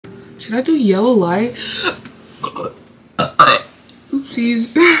Should I do yellow light?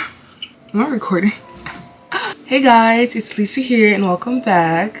 Oopsies. I'm not recording. Hey guys, it's Lisa here and welcome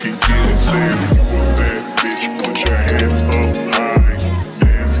back.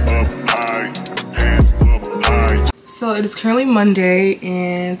 So it is currently Monday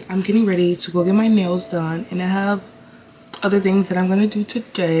and I'm getting ready to go get my nails done, and I have other things that I'm gonna do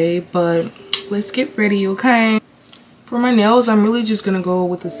today, but let's get ready, okay? For my nails, I'm really just gonna go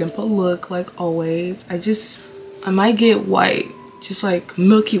with a simple look like always. I might get white, just like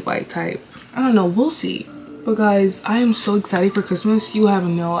milky white type. I don't know, we'll see. But guys, I am so excited for Christmas. You have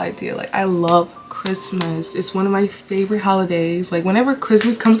no idea. Like, I love Christmas. It's one of my favorite holidays. Like, whenever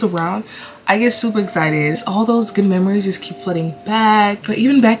Christmas comes around, I get super excited. All those good memories just keep flooding back. But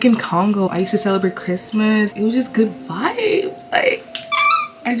even back in Congo, I used to celebrate Christmas. It was just good vibes. Like,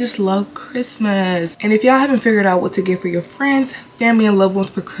 I just love Christmas. And if y'all haven't figured out what to get for your friends, family, and loved ones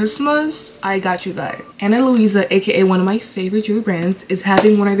for Christmas, I got you guys. Ana Luisa, aka one of my favorite jewelry brands, is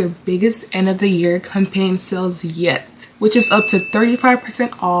having one of their biggest end of the year campaign sales yet, which is up to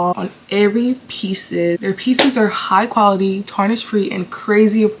 35% off on every pieces. Their pieces are high quality, tarnish free, and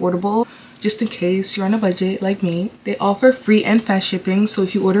crazy affordable. Just in case you're on a budget like me. They offer free and fast shipping, so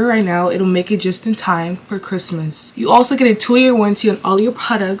if you order right now, it'll make it just in time for Christmas. You also get a 2-year warranty on all your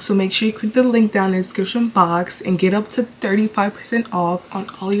products, so make sure you click the link down in the description box and get up to 35% off on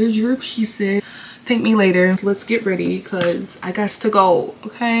all your jewelry pieces. Thank me later. Let's get ready because I got to go,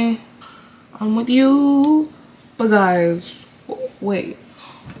 okay? I'm with you. But guys, wait.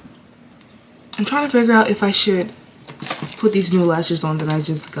 I'm trying to figure out if I should put these new lashes on that I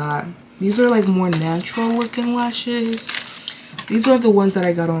just got. These are like more natural looking lashes. These are the ones that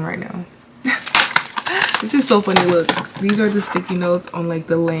I got on right now. This is so funny. Look, these are the sticky notes on like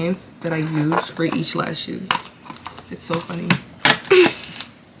the length that I use for each lashes. It's so funny.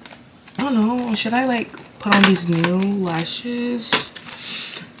 I don't know, should I like put on these new lashes?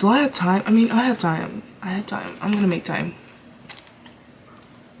 Do I have time? I mean, I have time. I'm gonna make time.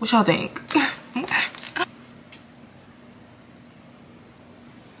 What y'all think?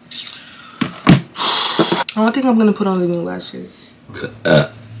 I don't think I'm gonna put on the new lashes.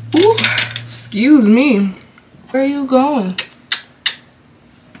 Ooh, excuse me. Where are you going?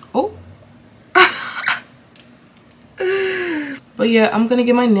 Oh. But yeah, I'm gonna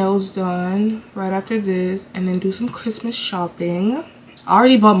get my nails done right after this and then do some Christmas shopping. I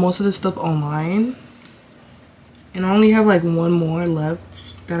already bought most of the stuff online. And I only have like one more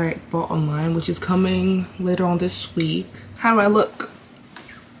left that I bought online, which is coming later on this week. How do I look?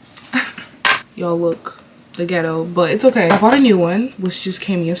 Y'all look the ghetto, but it's okay. I bought a new one which just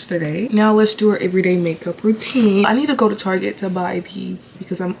came yesterday. Now let's do our everyday makeup routine. I need to go to Target to buy these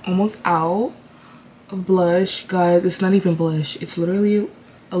because I'm almost out of blush. Guys, it's not even blush, it's literally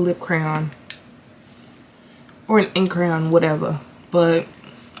a lip crayon or an ink crayon, whatever. But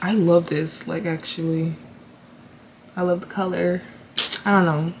I love this. Like, actually I love the color. I don't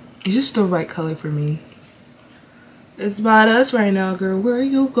know, it's just the right color for me. It's about us right now, girl. Where are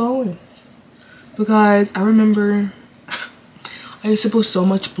you going? Because I remember I used to put so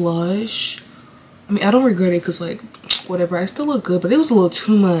much blush. I mean, I don't regret it because, like, whatever, I still look good, but it was a little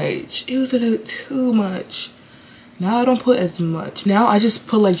too much. It was a little too much. Now I don't put as much. Now I just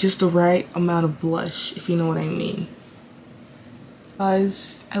put like just the right amount of blush, if you know what I mean.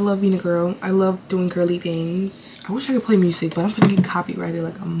 Guys, I love being a girl. I love doing girly things. I wish I could play music, but I'm gonna get copyrighted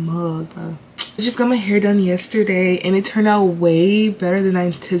like a mug, bro. I just got my hair done yesterday and it turned out way better than I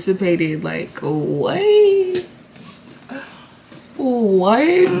anticipated. Like, what?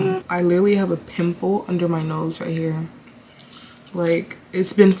 I literally have a pimple under my nose right here. Like,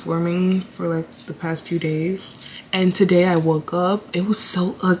 it's been forming for like the past few days, and today I woke up, it was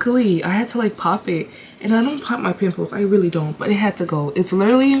so ugly. I had to like pop it, and I don't pop my pimples, I really don't, but it had to go. It's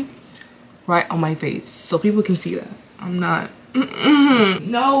literally right on my face so people can see that I'm not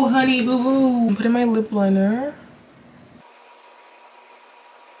no, honey, boo boo. I'm putting my lip liner.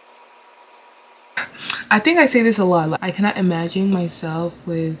 I think I say this a lot, like, I cannot imagine myself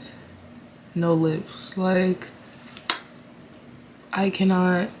with no lips. Like, I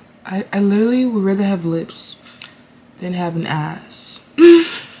cannot. I literally would rather have lips than have an ass.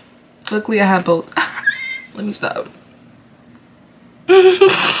 Luckily I have both. Let me stop.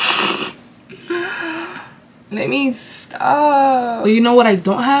 Let me stop. But you know what I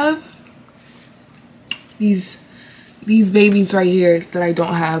don't have? These babies right here that I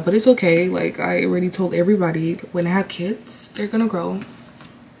don't have, but it's okay. Like, I already told everybody, when I have kids, they're gonna grow.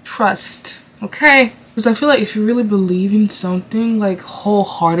 Trust, okay? Because I feel like if you really believe in something, like,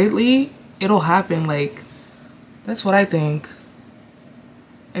 wholeheartedly, it'll happen. Like, that's what I think.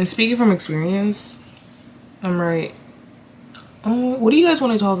 And speaking from experience, I'm right. What do you guys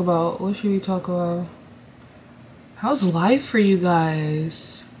want to talk about? What should we talk about? How's life for you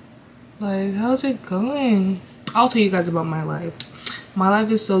guys? Like, how's it going? I'll tell you guys about my life. My life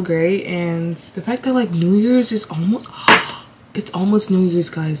is so great, and the fact that like New Year's is almost it's almost New Year's,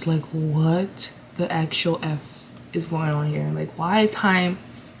 guys. Like, what the actual F is going on here? Like, why is time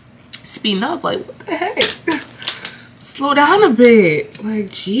speeding up? Like, what the heck? Slow down a bit. Like,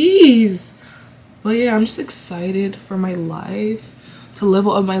 jeez. But yeah, I'm just excited for my life, to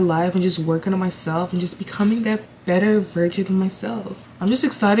level up my life and just working on myself and just becoming that better version of myself. I'm just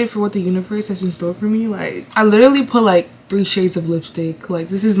excited for what the universe has in store for me. Like, I literally put like 3 shades of lipstick. Like,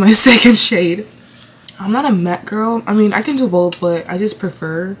 this is my second shade. I'm not a matte girl. I mean, I can do both, but I just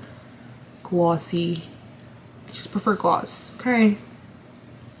prefer glossy. I just prefer gloss, okay?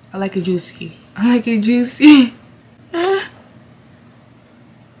 I like it juicy. I like it juicy.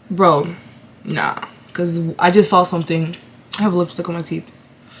 Bro, nah, because I just saw something. I have lipstick on my teeth.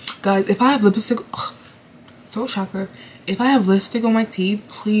 Guys, if I have lipstick, throat chakra. If I have lipstick on my teeth,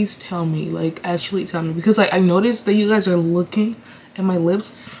 please tell me. Like, actually tell me. Because, like, I noticed that you guys are looking at my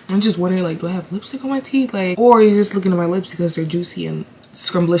lips. I'm just wondering, like, do I have lipstick on my teeth? Like, or you're just looking at my lips because they're juicy and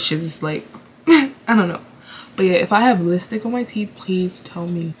scrumblicious. Like, I don't know. But yeah, if I have lipstick on my teeth, please tell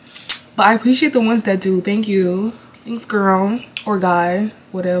me. But I appreciate the ones that do. Thank you. Thanks, girl. Or guy.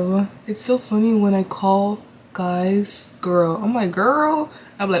 Whatever. It's so funny when I call guys girl. I'm like, girl.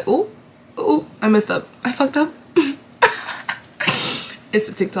 I'm like, oh, I messed up. I fucked up. It's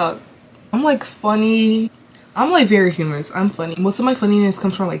a TikTok. I'm like funny. I'm like very humorous. I'm funny. Most of my funniness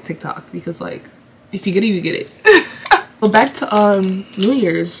comes from like TikTok because like if you get it, you get it. But back to New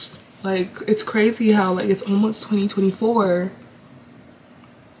Year's. Like, it's crazy how like it's almost 2024.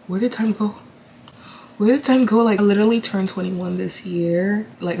 Where did time go? Where did time go? Like, I literally turned 21 this year.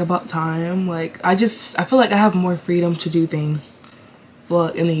 Like, about time. Like, I feel like I have more freedom to do things. Well,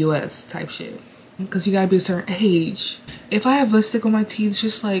 in the US type shit. Because you gotta be a certain age. If I have lipstick on my teeth,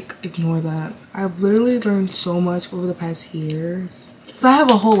 just like ignore that. I've literally learned so much over the past years. So I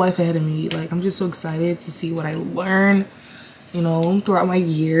have a whole life ahead of me. Like, I'm just so excited to see what I learn, you know, throughout my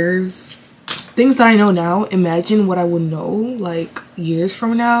years. Things that I know now, imagine what I would know like years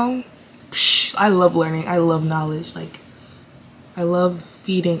from now. Psh, I love learning. I love knowledge. Like, I love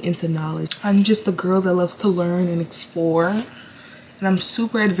feeding into knowledge. I'm just a girl that loves to learn and explore. And I'm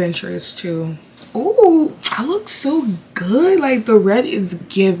super adventurous too. Oh, I look so good. Like, the red is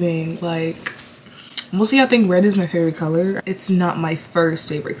giving. Like, mostly I think red is my favorite color. It's not my first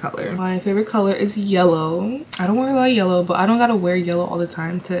favorite color. My favorite color is yellow. I don't wear a lot of yellow, but I don't gotta wear yellow all the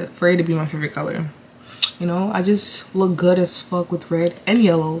time for it to be my favorite color. You know, I just look good as fuck with red and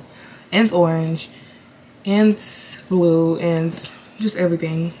yellow and orange and blue and just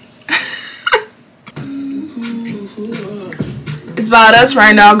everything. It's about us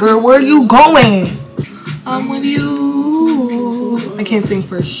right now, girl. Where are you going? I'm with you. I can't sing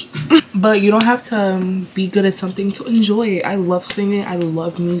first. But you don't have to be good at something to enjoy it. I love singing. I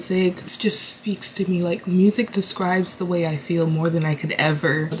love music. It just speaks to me. Like, music describes the way I feel more than I could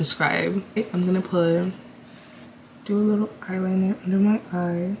ever describe. I'm gonna do a little eyeliner under my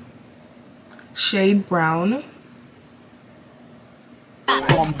eye. Shade brown.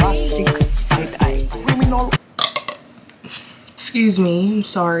 Bombastic side eye. Criminal. Excuse me, I'm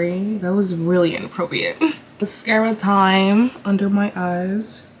sorry. That was really inappropriate. Mascara time under my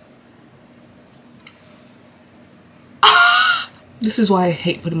eyes. This is why I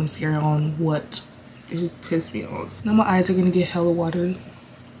hate putting mascara on. What? It just pissed me off. Now my eyes are gonna get hella watery.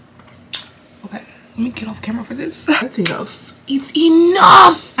 Okay, let me get off camera for this. That's enough. It's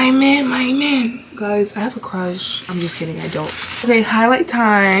enough! My man. Guys, I have a crush. I'm just kidding, I don't. Okay, highlight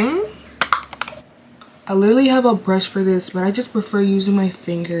time. I literally have a brush for this, but I just prefer using my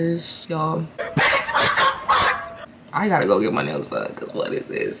fingers, y'all. I gotta go get my nails done, because what is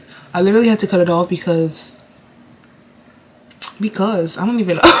this? I literally had to cut it off because I don't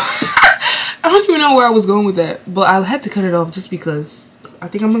even know. I don't even know where I was going with that. But I had to cut it off just because. I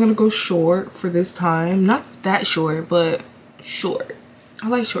think I'm gonna go short for this time. Not that short, but short. I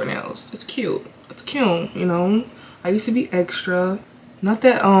like short nails. It's cute. It's cute, you know? I used to be extra. Not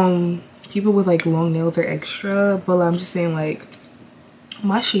that, people with like long nails are extra, but I'm just saying, like,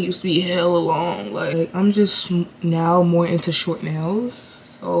 my shit used to be hella long. Like, I'm just now more into short nails.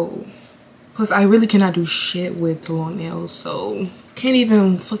 So, plus I really cannot do shit with long nails, so can't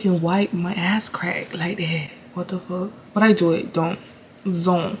even fucking wipe my ass crack like that. What the fuck? But I do it. Don't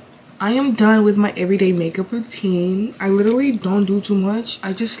zone. I am done with my everyday makeup routine. I literally don't do too much.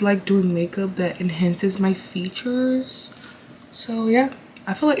 I just like doing makeup that enhances my features. So yeah,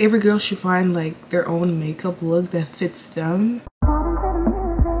 I feel like every girl should find like their own makeup look that fits them.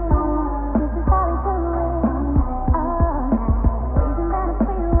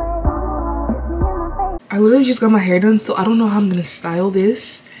 I literally just got my hair done, so I don't know how I'm gonna style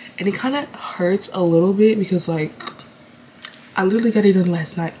this, and it kind of hurts a little bit because like I literally got it done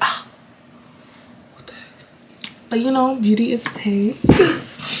last night. What the heck? But you know, beauty is pain.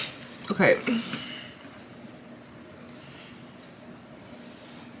 Okay.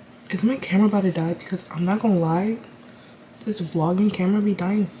 Is my camera about to die? Because I'm not gonna lie, this vlogging camera be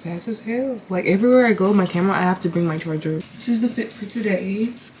dying fast as hell. Like everywhere I go, my camera, I have to bring my charger. This is the fit for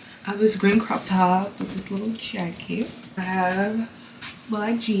today. I have this green crop top with this little jacket. I have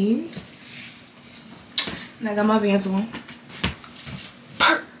black jeans. And I got my Vans on.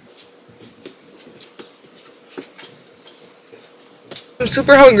 I'm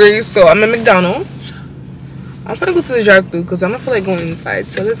super hungry, so I'm at McDonald's. I'm gonna go to the drive-thru because I don't feel like going inside,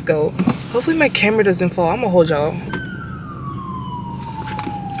 so let's go. Hopefully my camera doesn't fall. I'm gonna hold y'all.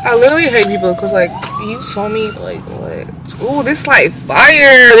 I literally hate people because like you saw me like what? Oh, this like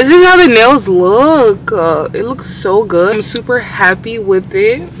fire. This is how the nails look. It looks so good. I'm super happy with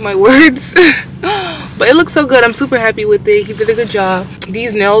it. My words. But it looks so good. I'm super happy with it. He did a good job.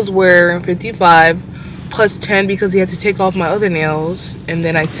 These nails were $55 plus 10 because he had to take off my other nails, and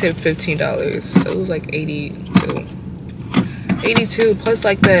then I tipped $15, so it was like 82 plus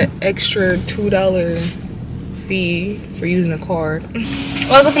like the extra $2 fee for using a card.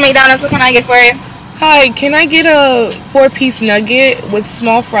 Welcome to McDonald's. What can I get for you? Hi, can I get a 4-piece nugget with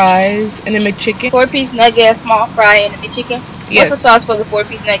small fries and a McChicken? 4-piece nugget, a small fry, and a McChicken? Yes. What's the sauce for the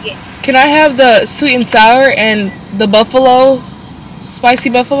 4-piece nugget? Can I have the sweet and sour and the buffalo, spicy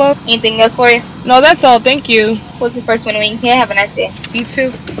buffalo? Anything else for you? No, that's all. Thank you. What's the first one we can have a nice day? You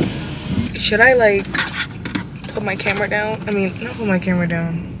too. Should I like put my camera down? I mean, not put my camera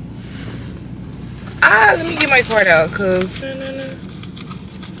down. Let me get my card out, cause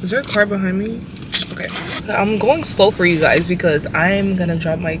is there a car behind me? Okay, I'm going slow for you guys because I'm gonna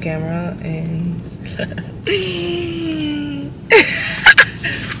drop my camera and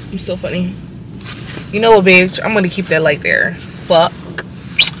I'm so funny. You know what, bitch? I'm gonna keep that light there. Fuck.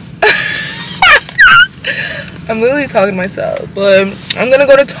 I'm literally talking to myself, but I'm gonna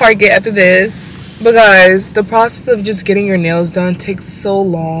go to Target after this. But guys, the process of just getting your nails done takes so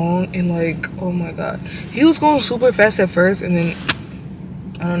long, and like, oh my god, he was going super fast at first, and then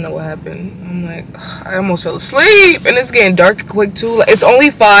I don't know what happened. I'm like, I almost fell asleep, and it's getting dark quick too. Like, it's only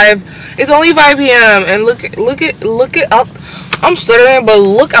 5 p.m. and look at up. I'm stuttering, but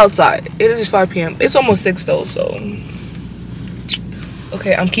look outside. It is 5 p.m. It's almost 6 though, so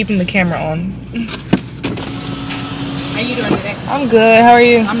okay, I'm keeping the camera on. How you doing today? I'm good. How are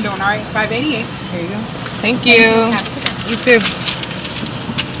you? I'm doing alright. 588. There you go. Thank you. You too.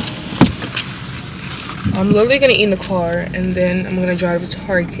 I'm literally gonna eat in the car, and then I'm gonna drive to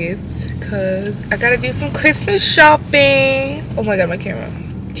Target because I gotta do some Christmas shopping. Oh my god, my camera.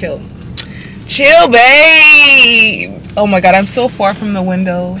 Chill, babe. Oh my god, I'm so far from the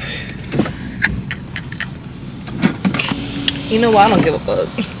window. You know what? I don't give a fuck.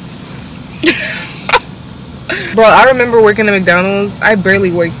 Bro, I remember working at McDonald's. I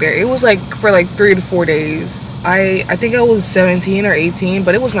barely worked there. It was like for like 3 to 4 days. I think I was 17 or 18,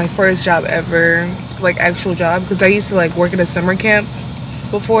 but it was my first job ever, like actual job, because I used to like work at a summer camp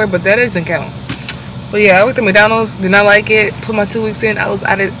before, but that doesn't count. But yeah, I worked at McDonald's, did not like it, put my 2 weeks in. I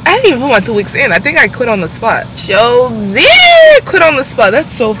didn't even put my 2 weeks in. I think I quit on the spot. Quit on the spot.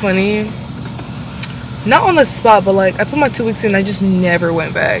 That's so funny. Not on the spot, but like I put my 2 weeks in, I just never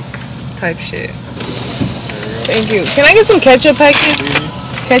went back type shit. Thank you. Can I get some ketchup packets?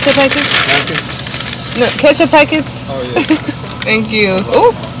 Ketchup packets? No, ketchup packets? Oh, yeah. Thank you.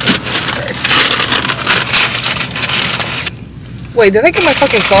 Oh. Wait, did I get my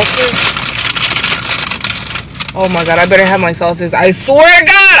fucking sauces? Oh my god, I better have my sauces. I swear to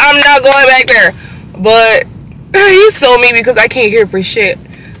god, I'm not going back there. But he sold me because I can't hear for shit.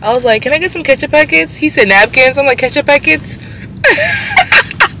 I was like, can I get some ketchup packets? He said napkins. I'm like, ketchup packets?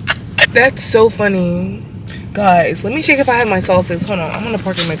 That's so funny. Guys, let me check if I have my sauces. Hold on, I'm gonna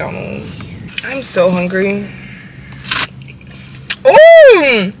park at McDonald's. I'm so hungry.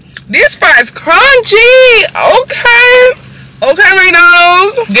 Ooh, this fries crunchy. Okay,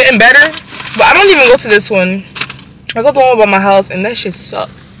 McDonald's, getting better. But I don't even go to this one. I go to the one by my house, and that shit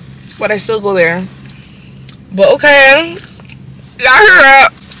sucks. But I still go there. But okay, y'all hear that?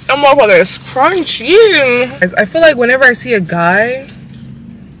 That motherfucker is crunchy. I feel like whenever I see a guy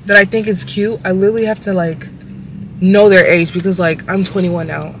that I think is cute, I literally have to like know their age, because like I'm 21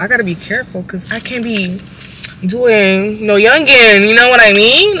 now. I gotta be careful because I can't be doing no youngin, you know what I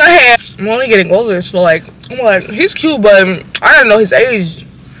mean? Like, I'm only getting older, so like, I'm like, he's cute, but I don't know his age,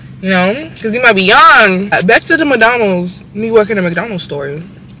 you know, because he might be young. Back to the McDonald's, me working in a McDonald's store.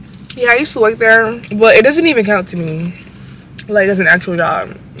 Yeah, I used to work there, but it doesn't even count to me, like, as an actual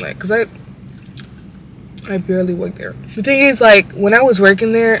job, like, because I barely work there. The thing is, like, when I was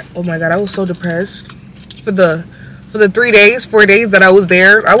working there, oh my god, I was so depressed. For the 4 days that I was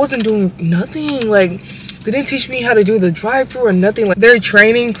there, I wasn't doing nothing. Like, they didn't teach me how to do the drive-thru or nothing. Like, their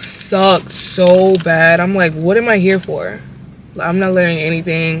training sucked so bad. I'm like, what am I here for? Like, I'm not learning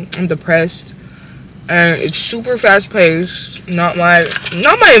anything. I'm depressed, and it's super fast-paced. Not my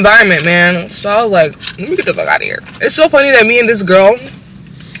environment, man. So I was like, let me get the fuck out of here. It's so funny that me and this girl,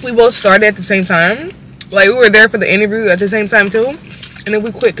 we both started at the same time. Like, we were there for the interview at the same time too, and then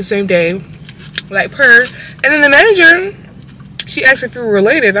we quit the same day, like per. And then the manager, she asked if we were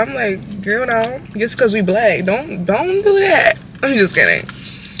related. I'm like, girl, no, just because we black, don't do that. I'm just kidding.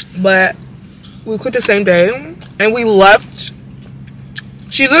 But we quit the same day, and we left.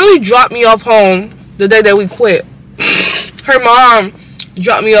 She literally dropped me off home the day that we quit. Her mom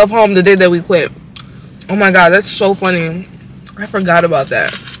dropped me off home the day that we quit. Oh my god, that's so funny. I forgot about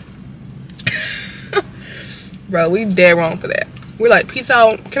that. Bro, we dead wrong for that. We're like, peace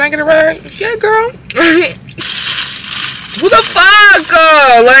out. Can I get a ride? Yeah, girl. Who the fuck?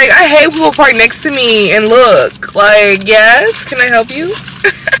 Like, I hate people park next to me and look. Like, yes, can I help you?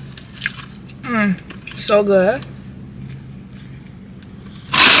 So good.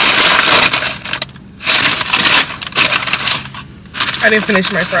 I didn't finish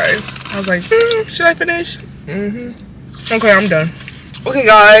my fries. I was like, should I finish? Okay, I'm done. Okay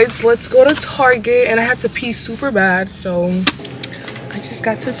guys, let's go to Target, and I have to pee super bad, so I just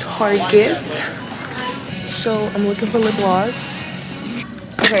got to Target. So I'm looking for lip gloss.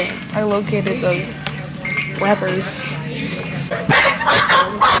 Okay, I located the wrappers.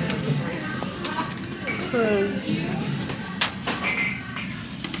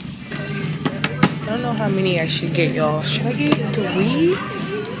 I don't know how many I should get, y'all. Should I get 3?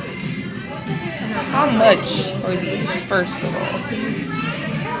 How much are these, first of all?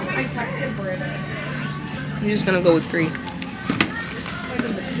 I'm just gonna go with 3.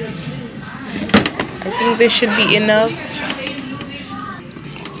 I think this should be enough.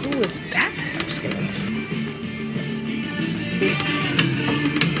 Who is that? I'm just kidding.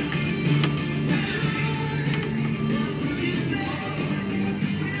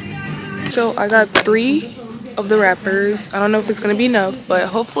 So I got 3 of the wrappers. I don't know if it's gonna be enough, but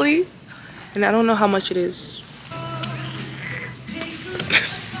hopefully. And I don't know how much it is.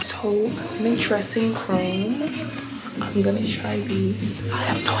 So I'm interesting chrome. I'm gonna try these. I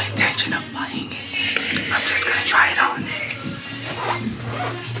have no intention of buying it. I'm just gonna try it on.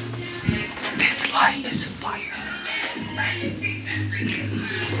 This light is fire.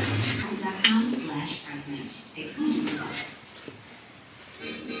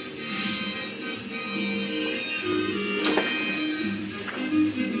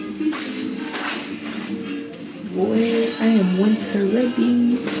 Boy, I am winter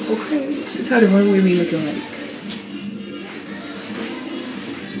ready. Okay, that's how the runway be looking like.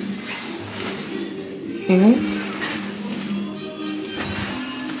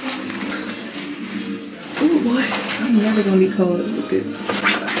 Oh boy, I'm never gonna be cold with this.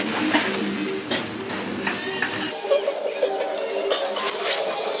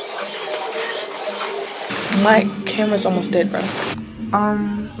 My camera's almost dead, bro.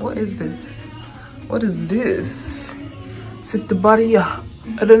 What is this? What is this? Sit the body up.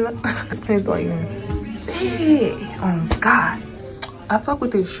 I don't know. This pants don't even fit. Oh god. I fuck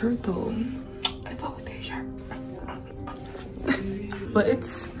with this shirt though. I fuck with this shirt. But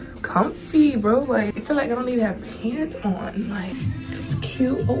it's comfy, bro. Like, I feel like I don't even have pants on. Like, it's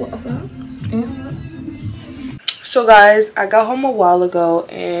cute or whatever. Yeah. So guys, I got home a while ago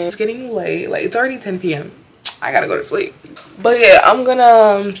and it's getting late. Like, it's already 10 p.m. I gotta go to sleep. But yeah, I'm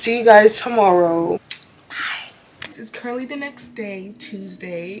gonna see you guys tomorrow. It's currently the next day,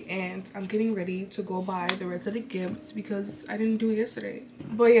 Tuesday, and I'm getting ready to go buy the rest of the gifts because I didn't do it yesterday.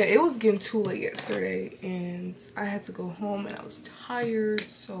 But yeah, it was getting too late yesterday and I had to go home and I was tired.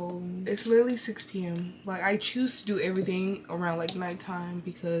 So it's literally 6 p.m. Like, I choose to do everything around like nighttime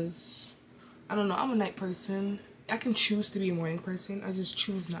because I don't know, I'm a night person. I can choose to be a morning person. I just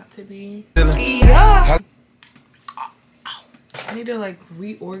choose not to be. Yeah. I need to like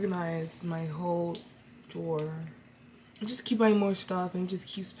reorganize my whole drawer. I just keep buying more stuff and it just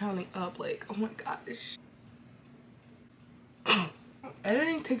keeps piling up. Like, oh my gosh.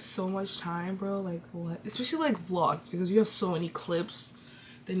 Editing takes so much time, bro. Like, what? Especially like vlogs, because you have so many clips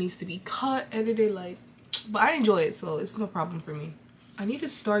that needs to be cut, edited. Like, But I enjoy it, so it's no problem for me. I need to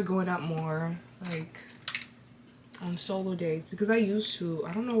start going out more, like on solo days, because I used to.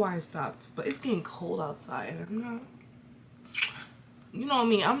 I don't know why I stopped, but it's getting cold outside. I'm not, you know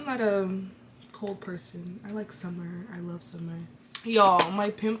me, I'm not a cold person. I like summer. I love summer. Y'all, my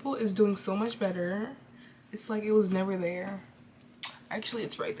pimple is doing so much better. It's like it was never there. Actually,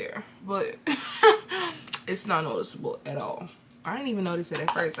 it's right there, but it's not noticeable at all. I didn't even notice it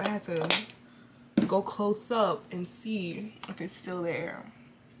at first. I had to go close up and see if it's still there.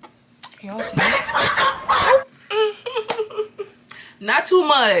 Y'all see? Not too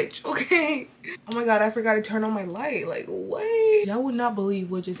much, okay? Oh my god, I forgot to turn on my light. Like, what? Y'all would not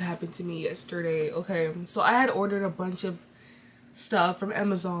believe what just happened to me yesterday. Okay, so I had ordered a bunch of stuff from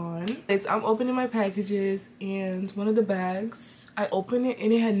Amazon. I'm opening my packages, and one of the bags, I opened it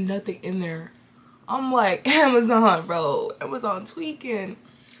and it had nothing in there. I'm like, Amazon, bro. Amazon tweaking.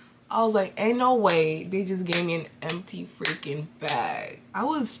 I was like, ain't no way they just gave me an empty freaking bag. I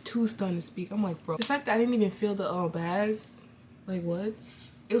was too stunned to speak. I'm like, bro, the fact that I didn't even fill the bag, like, what?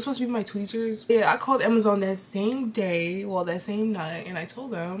 It was supposed to be my tweezers. Yeah, I called Amazon that same day, well, that same night, and I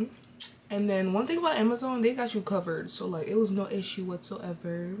told them. And then one thing about Amazon, they got you covered. So, like, it was no issue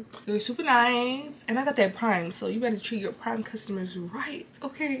whatsoever. They're super nice. And I got that Prime, so you better treat your Prime customers right,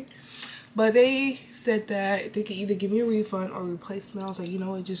 okay? But they said that they could either give me a refund or replacement. I was like, you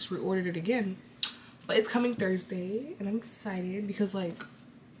know what, just reordered it again. But it's coming Thursday, and I'm excited because, like,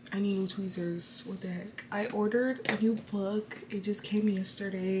 I need new tweezers. What the heck? I ordered a new book. It just came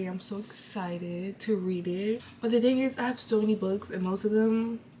yesterday. I'm so excited to read it. But the thing is, I have so many books, and most of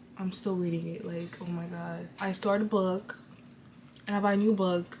them, I'm still reading it. Like, oh my god. I start a book, and I buy a new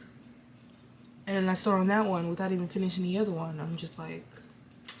book, and then I start on that one without even finishing the other one. I'm just like,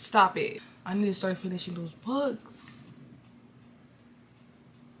 stop it. I need to start finishing those books.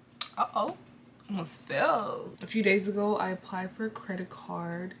 Uh-oh. Almost fell. A few days ago, I applied for a credit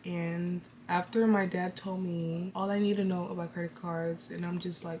card, and after my dad told me all I need to know about credit cards, and I'm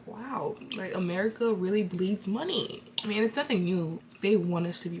just like, wow, like, America really bleeds money. I mean, it's nothing new. They want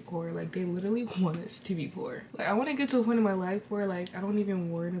us to be poor. Like, they literally want us to be poor. Like, I want to get to a point in my life where, like, I don't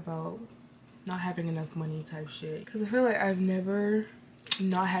even worry about not having enough money type shit, because I feel like I've never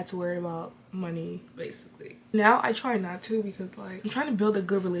not had to worry about money, basically. Now I try not to, because, like, I'm trying to build a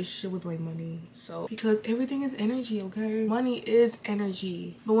good relationship with my money. So, because everything is energy, okay? Money is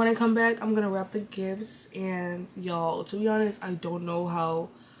energy. But when I come back, I'm gonna wrap the gifts, and y'all, to be honest, I don't know how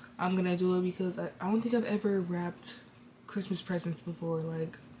I'm gonna do it, because I don't think I've ever wrapped Christmas presents before.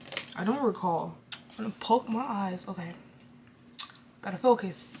 Like, I don't recall. I'm gonna poke my eyes. Okay, gotta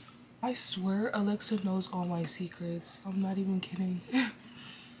focus. I swear Alexa knows all my secrets. I'm not even kidding.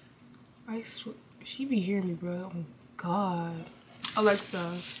 I swear, she be hearing me, bro. Oh god.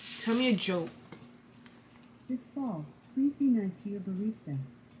 Alexa, tell me a joke. This fall, please be nice to your barista.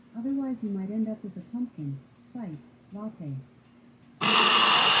 Otherwise you might end up with a pumpkin spite latte.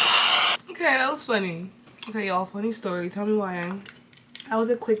 Okay, that was funny. Okay, y'all, funny story. Tell me why. I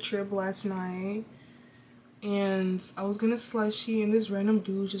was at Quick Trip last night, and I was gonna slushy, and this random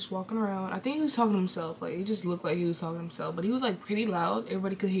dude was just walking around. I think he was talking to himself. Like, it just looked like he was talking to himself, but he was, like, pretty loud.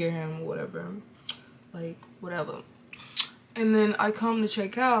 Everybody could hear him or whatever. Like, whatever. And then I come to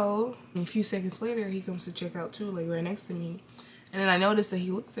check out, and a few seconds later he comes to check out too, like, right next to me. And then I noticed that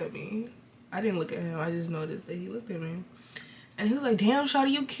he looks at me. I didn't look at him, I just noticed that he looked at me. And he was like, damn, shawty,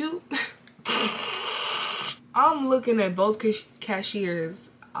 you cute. I'm looking at both cashiers.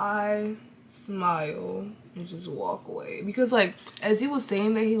 I smile and just walk away, because, like, as he was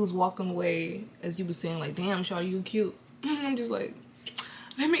saying that, he was walking away as he was saying, like, damn, shawty, you cute. I'm just like,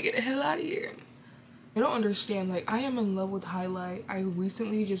 let me get the hell out of here. I don't understand. Like, I am in love with highlight. I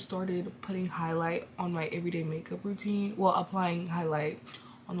recently just started putting highlight on my everyday makeup routine. Well, applying highlight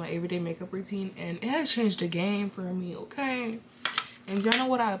on my everyday makeup routine, and it has changed the game for me, okay? And y'all know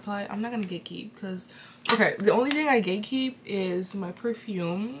what I apply? I'm not gonna gatekeep, because, okay, the only thing I gatekeep is my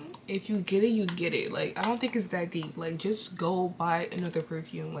perfume. If you get it, you get it. Like, I don't think it's that deep. Like, just go buy another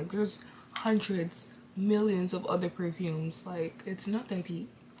perfume. Like, there's hundreds, millions of other perfumes. Like, it's not that deep.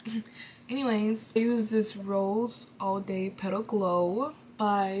 Anyways, I use this Rose All Day Petal Glow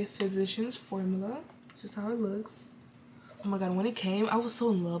by Physicians Formula. Just how it looks. Oh my god, when it came, I was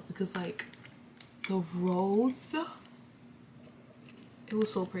so in love, because, like, the rose, it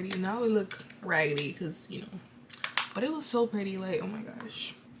was so pretty. Now it look raggedy, because, you know, but it was so pretty. Like, oh my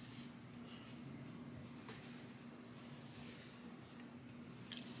gosh.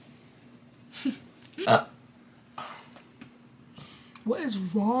 What is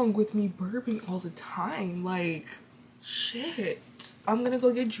wrong with me burping all the time? Like, shit. I'm gonna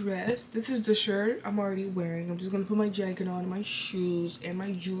go get dressed. This is the shirt I'm already wearing. I'm just gonna put my jacket on, my shoes, and my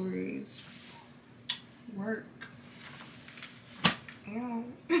jewelries. Work. Ow.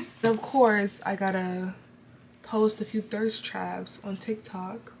 And of course, I gotta post a few thirst traps on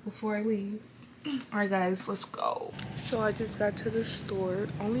TikTok before I leave. Alright guys, let's go. So I just got to the store.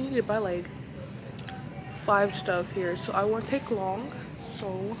 Only need to buy like 5 stuff here, so I won't take long.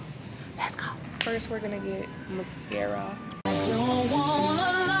 So let's go. First we're gonna get mascara. I don't want a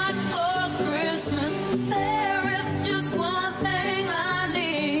lot for Christmas. There is just one thing I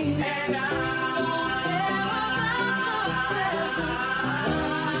need. And I don't care about the presents.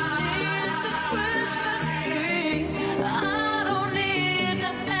 I need the Christmas tree. I don't need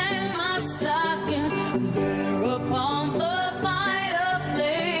to hang my stocking there upon the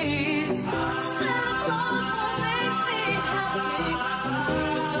fireplace. Santa Claus will make me happy.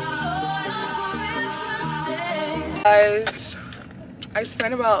 The toy on Christmas Day. Guys, I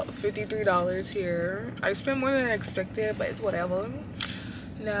spent about $53 here. I spent more than I expected, but it's whatever.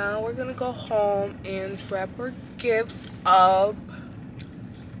 Now we're gonna go home and wrap our gifts up.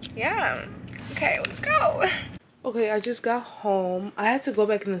 Yeah. Okay, let's go. Okay, I just got home. I had to go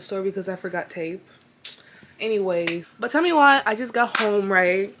back in the store because I forgot tape. Anyway, but tell me why. I just got home,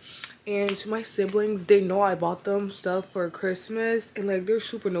 right? And to my siblings, they know I bought them stuff for Christmas, and like they're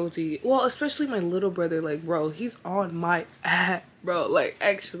super nosy. Well, especially my little brother. Like, bro, he's on my ass, bro. Like,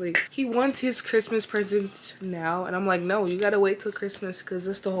 actually, he wants his Christmas presents now, and I'm like, no, you gotta wait till Christmas because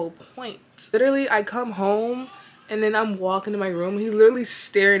that's the whole point. Literally, I come home and then I'm walking to my room. He's literally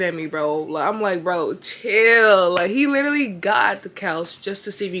staring at me, bro. Like, I'm like, bro, chill. Like, he literally got the couch just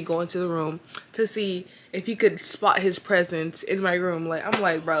to see me go into the room to see if he could spot his presence in my room. Like, I'm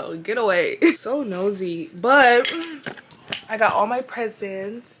like, bro, get away. So nosy. But I got all my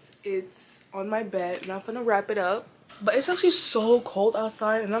presents. It's on my bed and I'm gonna wrap it up. But it's actually so cold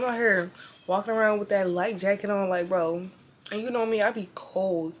outside and I'm out here walking around with that light jacket on, like, bro. And you know me, I be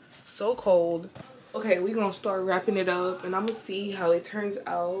cold. So cold. Okay, we gonna start wrapping it up and I'm gonna see how it turns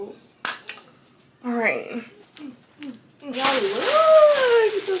out. All right. Y'all look,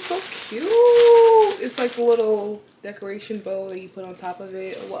 it's just so cute. It's like a little decoration bow that you put on top of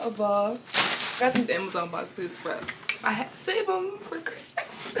it or whatever. Got these Amazon boxes, but I had to save them for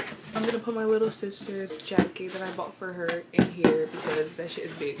Christmas. I'm gonna put my little sister's jacket that I bought for her in here because that shit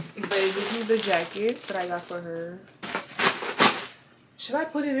is big. But this is the jacket that I got for her. Should I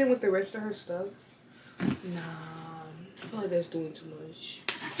put it in with the rest of her stuff? Nah, I feel like that's doing too much.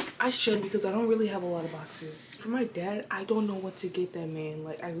 I should because I don't really have a lot of boxes. For my dad, I don't know what to get that man.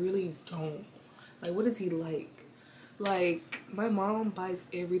 Like, I really don't. Like, what is he like? Like, my mom buys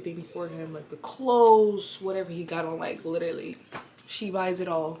everything for him. Like, the clothes, whatever he got on, like, literally. She buys it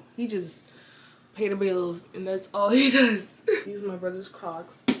all. He just pay the bills and that's all he does. These are my brother's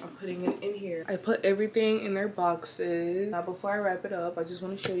Crocs. I'm putting it in here. I put everything in their boxes. Now, before I wrap it up, I just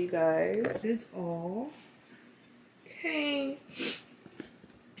want to show you guys. This is all. Okay.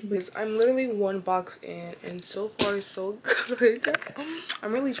 Because I'm literally 1 box in and so far so good.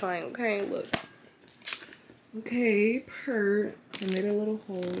 I'm really trying. Okay, look. Okay, I made a little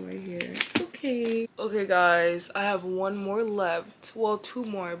hole right here. Okay. Okay guys, I have 1 more left. Well, 2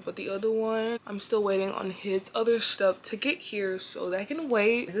 more, but the other one I'm still waiting on his other stuff to get here, so that can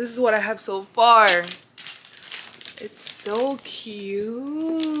wait. This is what I have so far. It's so cute.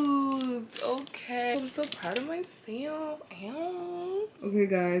 Okay, I'm so proud of myself. Ow. Okay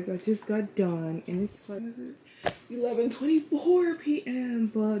guys, I just got done and it's like 11:24 p.m.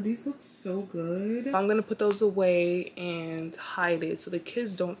 but these look so good. I'm gonna put those away and hide it so the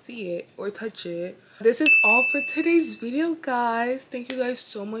kids don't see it or touch it. This is all for today's video, guys. Thank you guys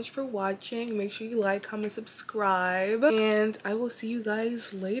so much for watching. Make sure you like, comment, subscribe, and I will see you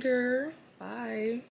guys later. Bye.